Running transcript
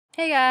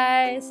Hey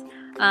guys,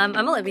 I'm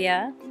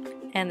Olivia,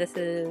 and this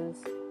is...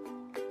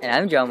 And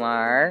I'm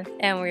Jomar.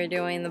 And we're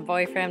doing the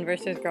boyfriend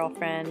versus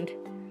girlfriend.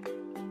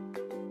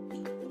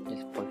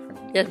 Just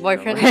boyfriend. Just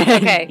boyfriend?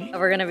 Okay,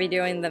 we're gonna be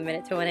doing the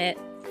minute to win it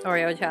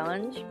Oreo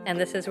challenge, and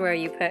this is where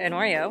you put an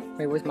Oreo.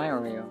 Wait, where's my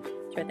Oreo?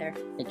 It's right there.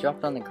 It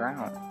dropped on the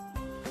ground.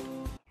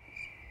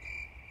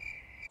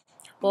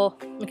 Well,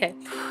 okay.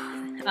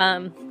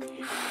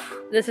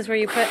 This is where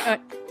you put...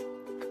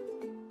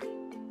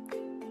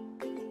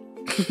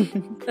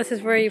 This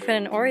is where you put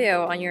an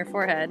Oreo on your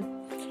forehead,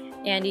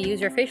 and you use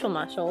your facial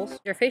muscles,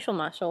 and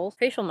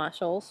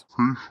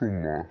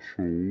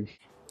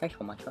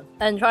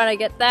try to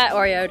get that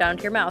Oreo down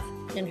to your mouth.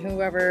 And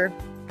whoever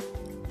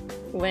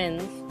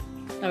wins,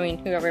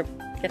 whoever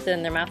gets it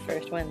in their mouth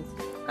first wins.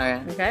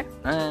 Okay. Okay?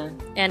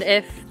 And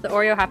if the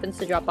Oreo happens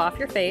to drop off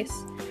your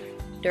face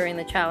during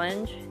the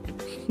challenge,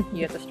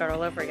 you have to start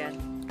all over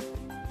again.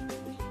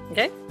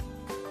 Okay?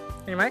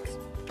 On your marks?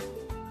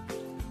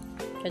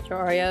 Get your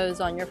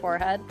Oreos on your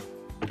forehead.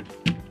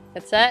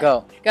 Get set?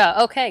 Go. Go.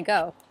 Okay,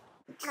 go.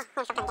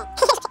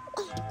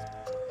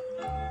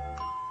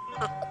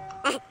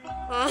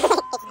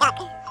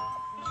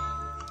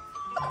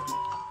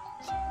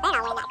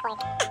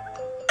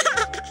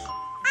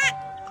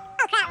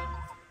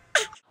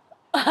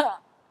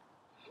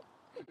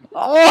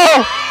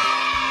 Oh!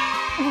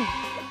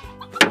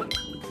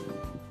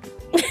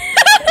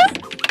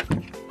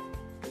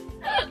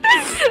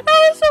 That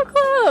was so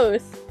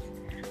close!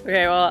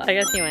 Okay, well, I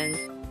guess he wins.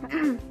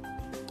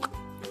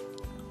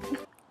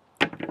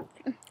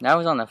 That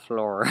was on the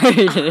floor.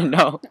 You didn't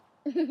know.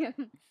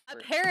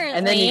 Apparently,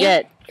 And then you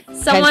get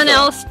someone pencil.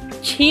 else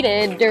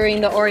cheated during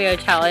the Oreo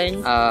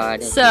challenge. I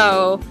didn't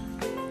So,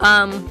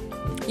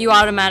 you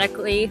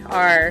automatically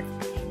are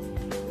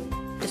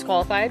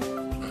disqualified.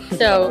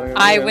 So,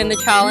 I win the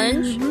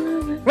challenge.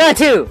 Round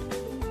two!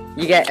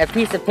 You get a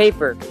piece of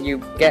paper. You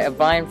get a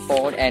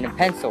blindfold and a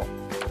pencil.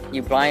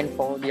 You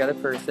blindfold the other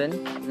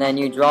person, and then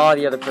you draw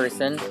the other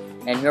person,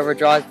 and whoever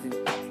draws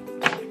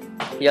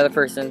the other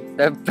person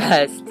the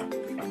best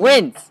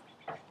wins!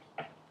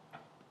 Do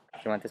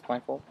you want this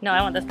blindfold? No,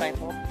 I want this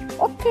blindfold.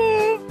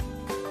 Okay.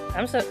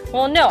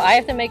 Well, no, I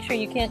have to make sure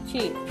you can't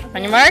cheat.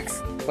 On your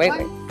marks? Wait.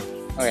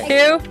 Okay.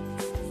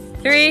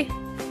 2, 3,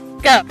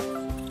 go!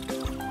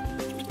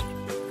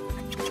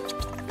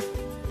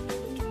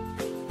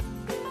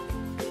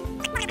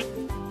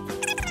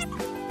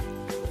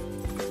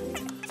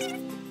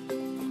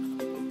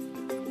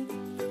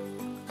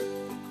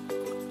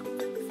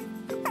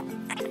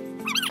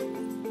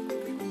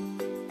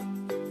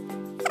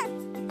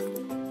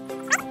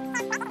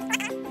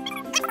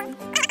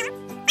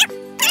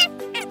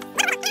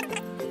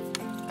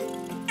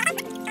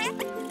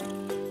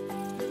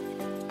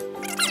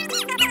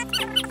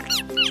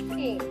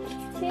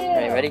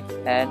 Ready?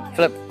 And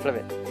flip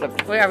it.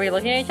 Wait, are we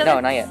looking at each other? No,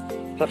 not yet.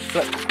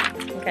 Flip.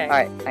 Okay.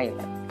 Alright, not yet.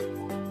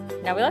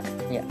 Now we look?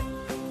 Yeah.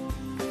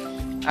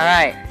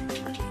 Alright.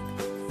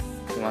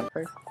 You want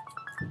first?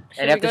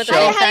 Should And we you have go to at the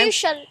same show. time?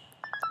 shut it.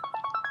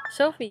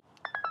 Sophie.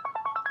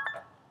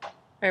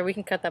 Alright, we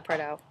can cut that part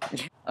out.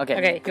 Okay.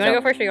 Okay, you wanna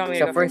go first or you want me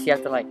to So go first you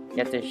have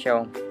to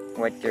show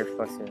what you're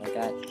supposed to look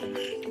at.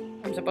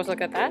 I'm supposed to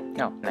look at that?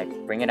 No, like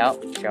bring it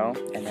out, show,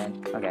 and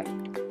then okay.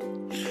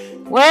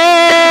 Whoa!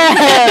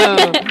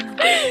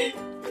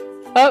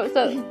 Oh,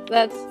 so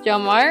that's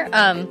Jomar.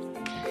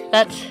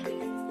 That's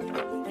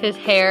his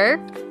hair.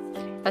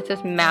 That's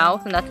his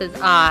mouth, and that's his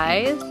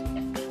eyes.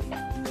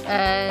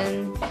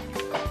 And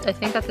I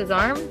think that's his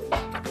arm.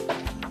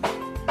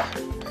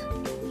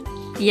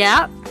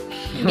 Yep.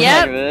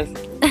 Yep.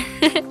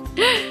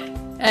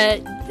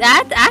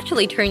 That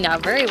actually turned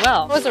out very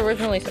well. It was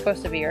originally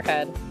supposed to be your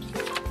head.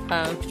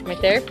 Right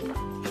there.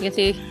 You can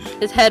see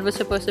his head was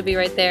supposed to be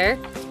right there.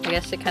 I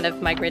guess it kind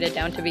of migrated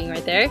down to being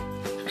right there.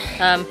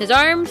 His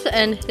arms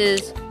and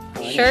his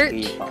shirt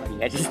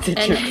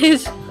and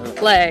his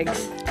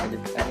legs.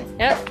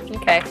 Yep,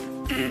 okay.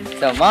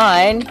 So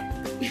mine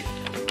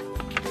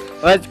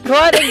was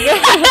quite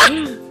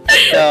again.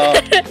 So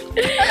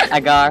I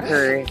got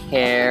her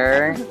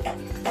hair,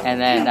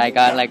 and then I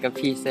got like a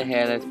piece of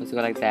hair that's supposed to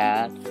go like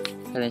that.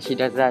 And then she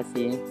does that,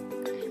 see?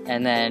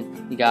 And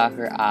then you got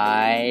her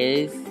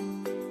eyes.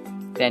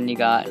 Then you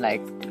got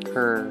like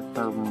her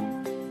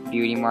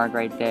beauty mark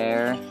right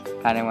there.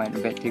 Kind of went a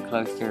bit too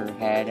close to her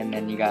head, and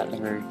then you got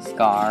her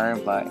scar,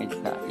 but it's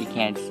not, you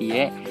can't see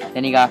it.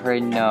 Then you got her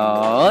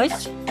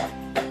nose.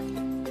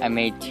 I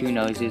made 2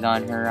 noses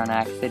on her on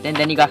accident.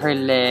 Then you got her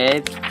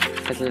lips. Look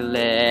at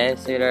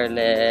her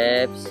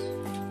lips.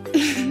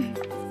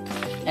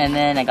 And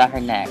then I got her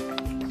neck.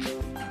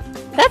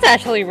 That's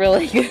actually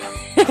really good.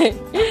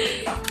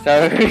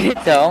 So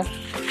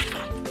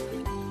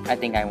I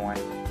think I won.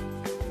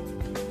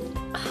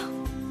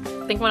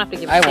 I think I'm gonna have to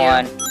give it I to you.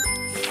 won.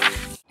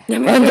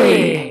 Number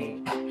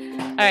 3.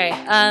 Alright,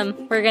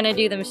 we're gonna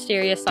do the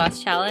mysterious sauce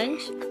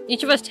challenge.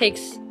 Each of us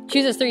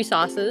chooses 3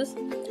 sauces.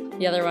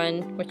 The other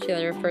one, which the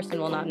other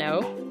person will not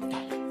know.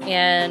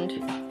 And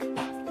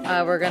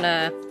we're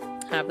gonna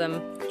have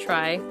them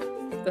try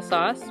the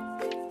sauce.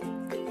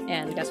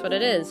 And guess what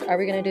it is? Are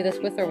we gonna do this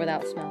with or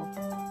without smell?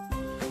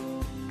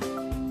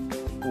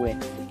 With.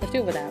 Let's do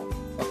it without.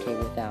 Okay,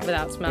 without.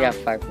 Without smell. We have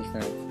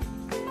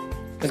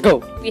 5%. Let's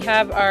go! We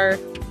have our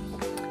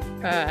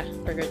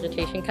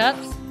regurgitation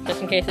cups,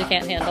 just in case we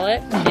can't handle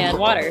it, and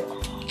water.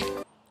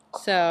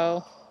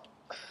 So,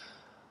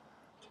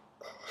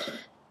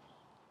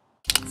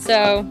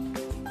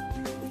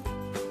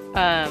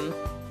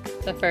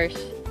 the first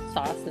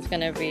sauce is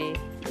gonna be...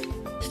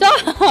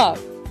 Stop!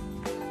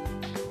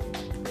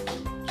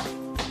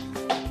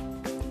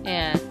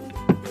 And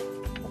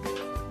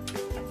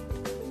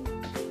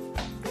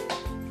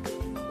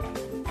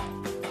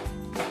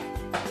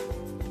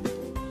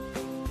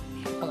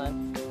hold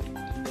on.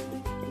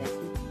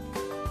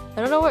 I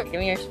don't know what. Give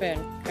me your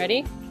spoon.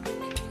 Ready?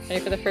 Ready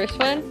for the first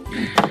one?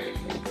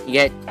 You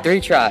get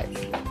 3 tries.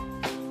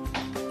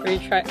 3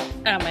 try.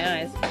 Ow, my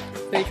eyes.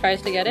 3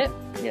 tries to get it?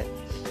 Yes.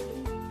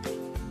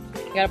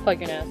 You gotta plug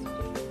your nose.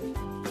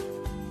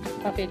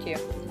 I'll feed you.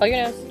 Plug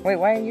your nose. Wait,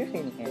 why are you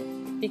feeding it?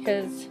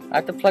 Because I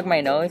have to plug my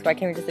nose? Why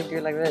can't we just do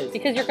it like this?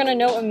 Because you're gonna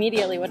know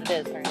immediately what it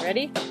is. Alright,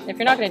 ready? If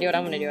you're not gonna do it,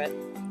 I'm gonna do it.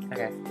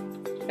 Okay.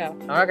 Go.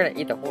 I'm not gonna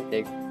eat the whole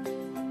thing.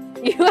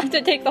 You have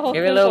to take the whole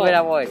Give it a little bit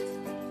at once.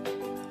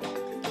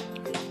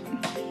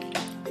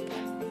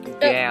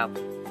 Jam.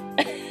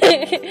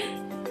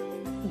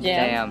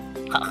 Jam.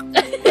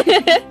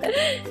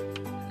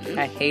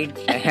 I hate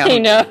jam. I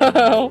know.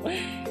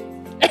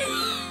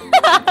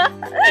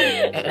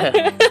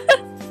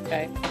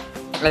 Okay.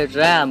 It's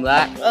jam,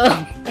 right?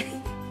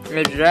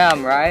 It's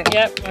jam, right?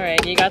 Yep,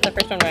 alright, you got the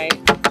first one right.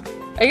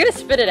 Are you gonna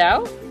spit it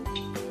out?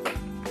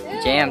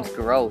 Jam's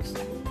gross.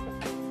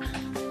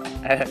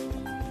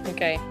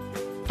 Okay.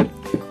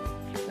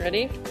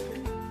 Ready?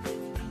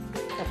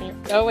 Open your...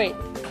 Oh wait.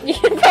 You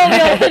can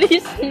probably already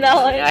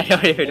smell it. I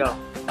don't even know.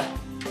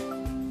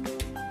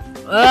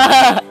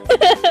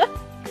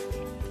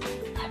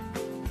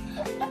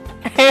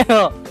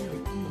 Ew.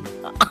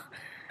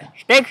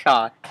 Steak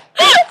sauce.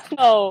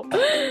 Oh.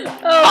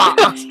 Oh.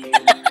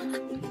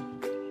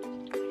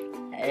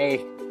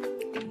 Hey.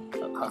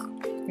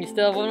 You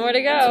still have one more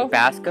to go.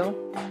 Tabasco?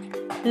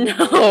 No.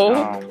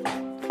 Oh.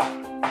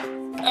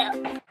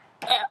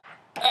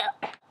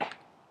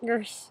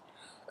 You're...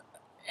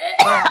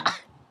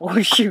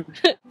 Oh shoot.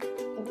 Do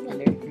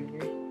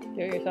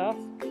it yourself.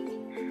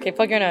 Okay,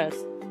 plug your nose.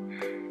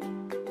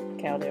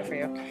 Okay, I'll do it for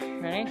you.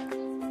 Ready?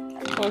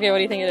 Okay, what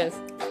do you think it is?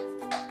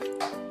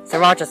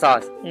 Sriracha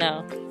sauce.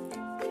 No.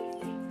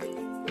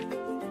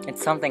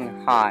 It's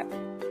something hot.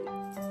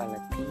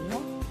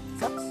 Jalapeno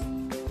sauce?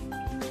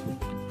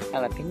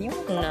 Jalapeno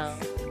sauce? No.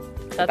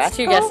 That's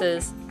Tabasco? 2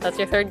 guesses. That's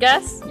your 3rd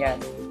guess? Yes.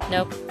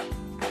 Nope.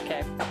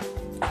 Okay.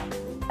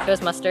 It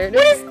was mustard.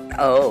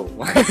 Oh.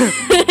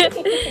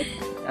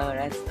 Oh,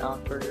 that's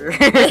awkward.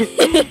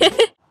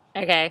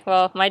 Okay,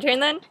 well, my turn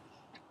then?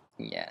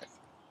 Yes.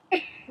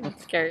 I'm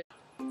scared.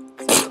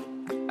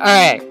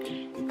 Alright.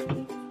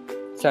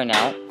 So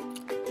now,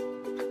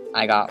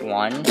 I got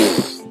 1.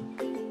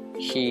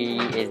 She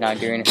is now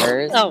doing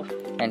hers. Oh.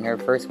 And her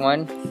first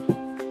one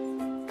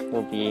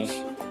will be...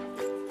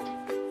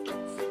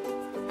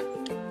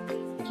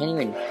 I can't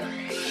even...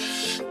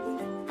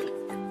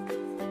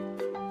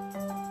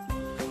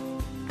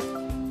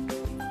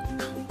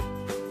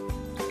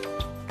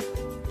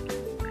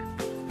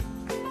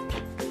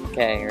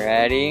 Okay,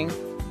 ready?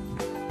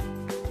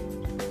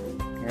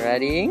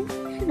 Ready?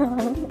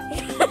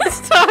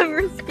 Stop,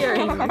 you're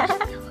scaring me.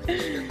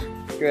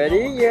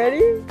 Ready? You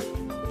ready?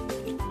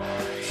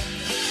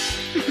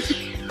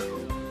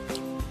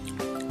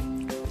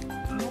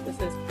 This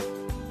is...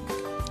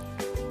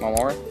 One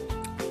more?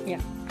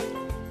 Yeah.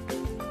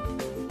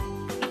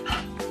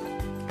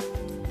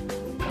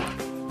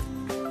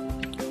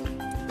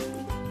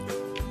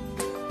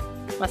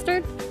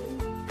 Mustard?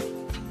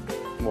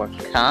 What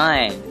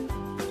kind?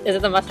 Is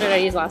it the mustard I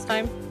used last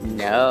time?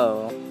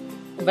 No.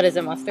 But is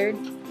it mustard?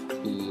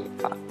 Yeah.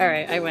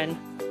 Alright, I win.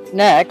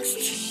 Next.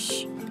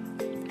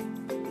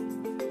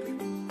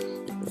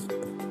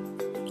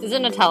 Is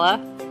it Nutella?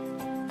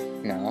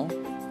 No.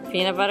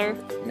 Peanut butter?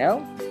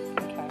 No.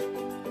 Okay.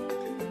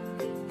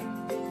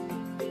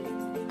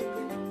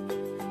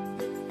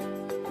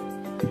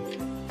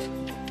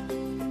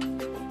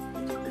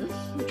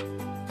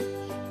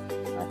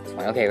 That's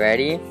fine. Okay,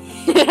 ready?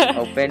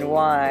 Open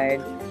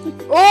wide.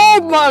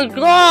 Oh my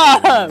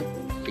god!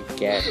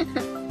 Forget.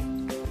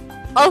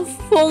 Oh,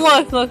 so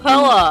much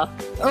Nutella!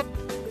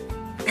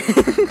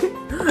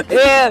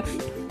 Yeah.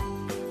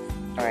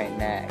 Alright,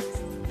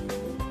 next.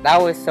 That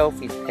was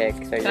Sophie's pick,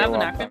 so I you're have a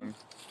welcome. napkin?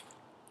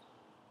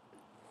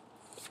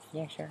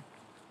 Yeah, sure.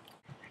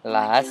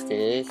 Last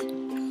is...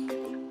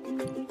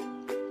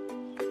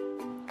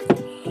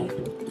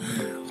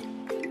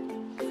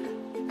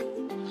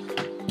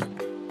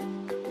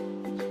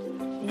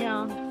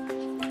 Yeah.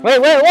 Wait,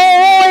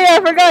 I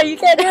forgot, you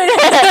can't do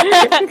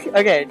that!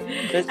 Okay.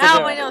 This Ow,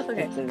 doesn't my matter. nose,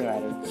 okay. This doesn't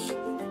matter.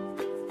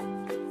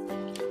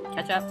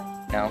 Ketchup?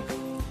 No,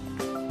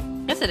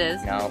 Yes, it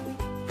is. no,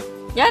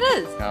 Yeah, it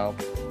is. no.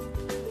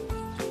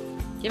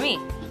 Gimme.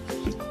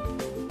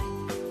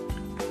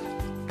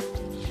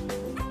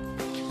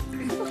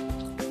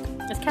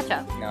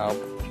 ketchup. No.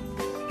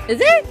 Is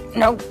it?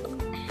 No.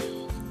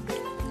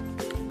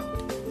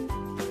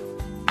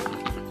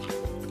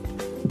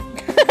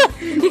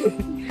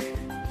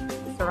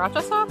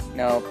 Sriracha sauce?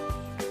 No.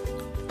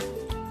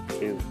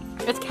 2.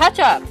 It's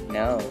ketchup.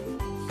 No.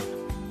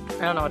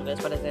 I don't know what it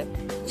is. What is it?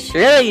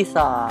 Chili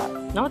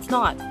sauce. No, it's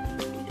not.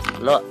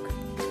 Look.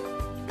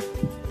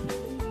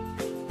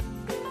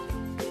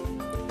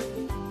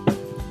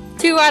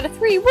 Two out of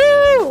 3.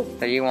 Woo!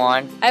 3,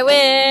 1. I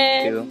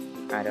win.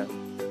 2 out of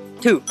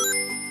 2.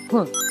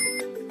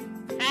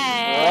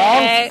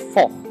 Hey. Round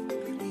 4.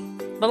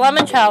 The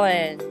lemon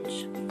challenge.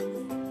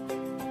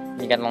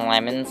 You get the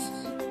lemons,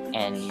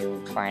 and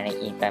you try to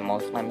eat the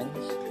most lemons.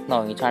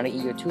 No, you try to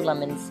eat your 2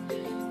 lemons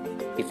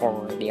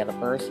before the other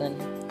person.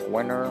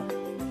 Winner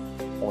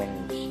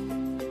wins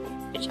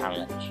the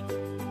challenge.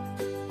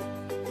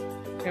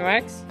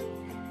 Remarks?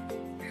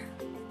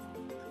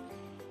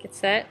 Get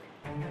set.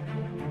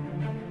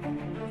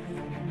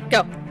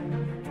 Go.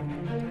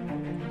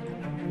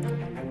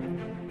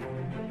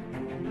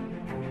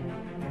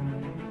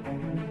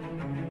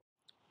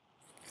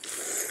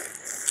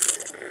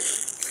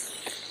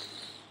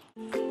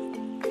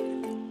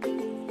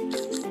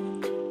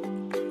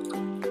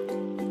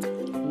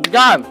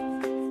 Done!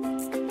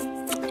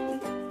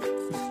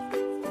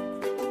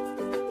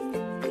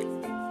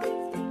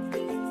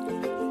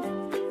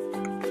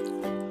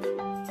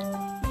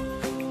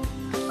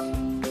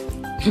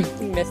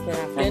 You missed the I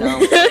napkin. know.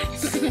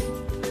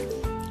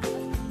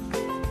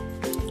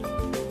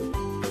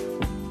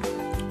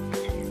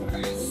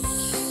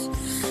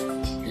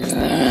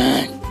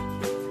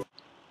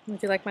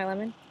 Would you like my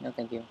lemon? No,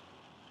 thank you.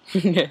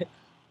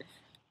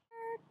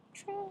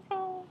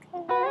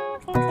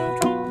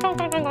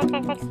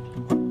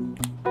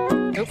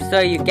 Oops, so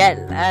you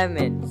get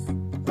lemons.